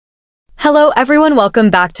Hello everyone,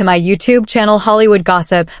 welcome back to my YouTube channel Hollywood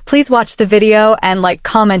Gossip. Please watch the video and like,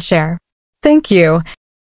 comment, share. Thank you.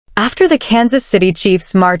 After the Kansas City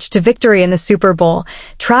Chiefs marched to victory in the Super Bowl,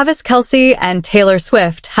 Travis Kelce and Taylor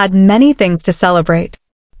Swift had many things to celebrate.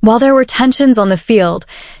 While there were tensions on the field,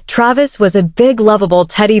 Travis was a big lovable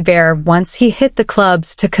teddy bear once he hit the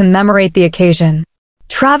clubs to commemorate the occasion.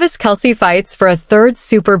 Travis Kelce fights for a third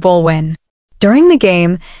Super Bowl win. During the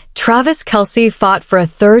game, Travis Kelce fought for a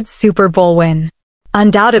third Super Bowl win.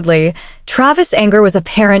 Undoubtedly, Travis' anger was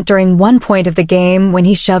apparent during one point of the game when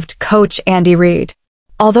he shoved Coach Andy Reid.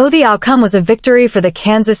 Although the outcome was a victory for the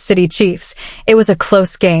Kansas City Chiefs, it was a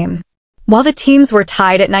close game. While the teams were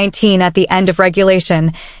tied at 19 at the end of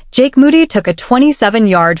regulation, Jake Moody took a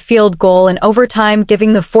 27-yard field goal in overtime,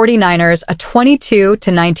 giving the 49ers a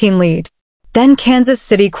 22-19 lead. Then Kansas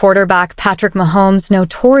City quarterback Patrick Mahomes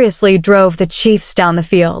notoriously drove the Chiefs down the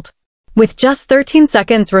field. With just 13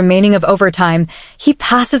 seconds remaining of overtime, he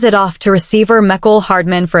passes it off to receiver Mecole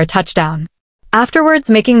Hardman for a touchdown. Afterwards,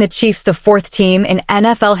 making the Chiefs the fourth team in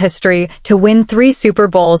NFL history to win 3 Super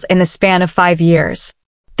Bowls in the span of 5 years.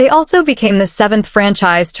 They also became the 7th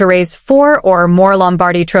franchise to raise 4 or more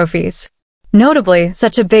Lombardi trophies. Notably,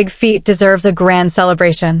 such a big feat deserves a grand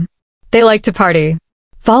celebration. They like to party.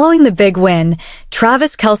 Following the big win,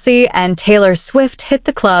 Travis Kelce and Taylor Swift hit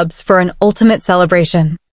the clubs for an ultimate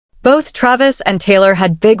celebration. Both Travis and Taylor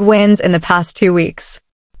had big wins in the past 2 weeks.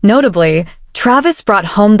 Notably, Travis brought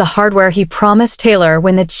home the hardware he promised Taylor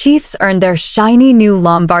when the Chiefs earned their shiny new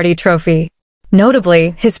Lombardi trophy.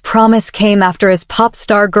 Notably, his promise came after his pop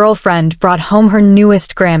star girlfriend brought home her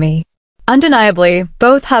newest Grammy. Undeniably,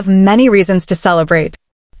 both have many reasons to celebrate.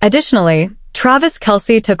 Additionally, Travis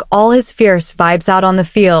Kelce took all his fierce vibes out on the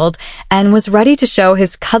field and was ready to show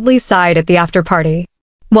his cuddly side at the after-party.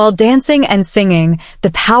 While dancing and singing,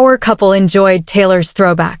 the power couple enjoyed Taylor's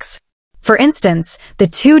throwbacks. For instance, the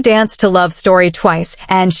two danced to Love Story twice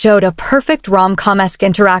and showed a perfect rom-com-esque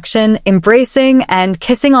interaction, embracing and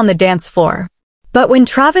kissing on the dance floor. But when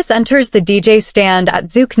Travis enters the DJ stand at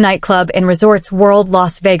Zouk nightclub in Resorts World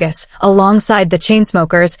Las Vegas, alongside the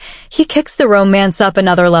Chainsmokers, he kicks the romance up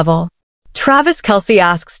another level. Travis Kelce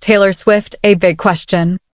asks Taylor Swift a big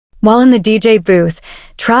question. While in the DJ booth,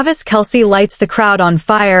 Travis Kelce lights the crowd on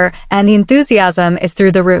fire and the enthusiasm is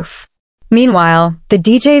through the roof. Meanwhile, the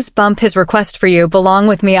DJs bump his Request for You, Belong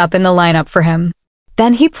With Me up in the lineup for him.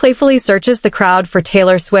 Then he playfully searches the crowd for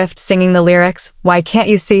Taylor Swift singing the lyrics, Why Can't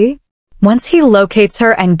You See? Once he locates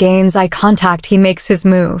her and gains eye contact, he makes his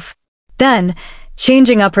move. Then,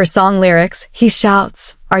 changing up her song lyrics, he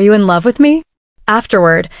shouts, Are you in love with me?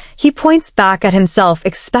 Afterward, he points back at himself,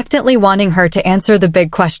 expectantly wanting her to answer the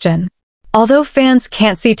big question. Although fans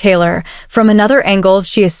can't see Taylor, from another angle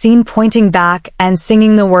she is seen pointing back and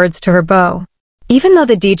singing the words to her beau. Even though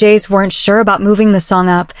the DJs weren't sure about moving the song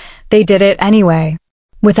up, they did it anyway.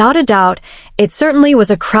 Without a doubt, it certainly was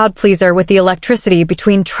a crowd pleaser, with the electricity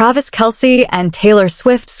between Travis Kelce and Taylor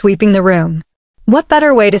Swift sweeping the room. What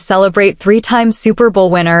better way to celebrate 3-time Super Bowl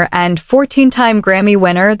winner and 14-time Grammy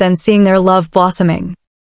winner than seeing their love blossoming?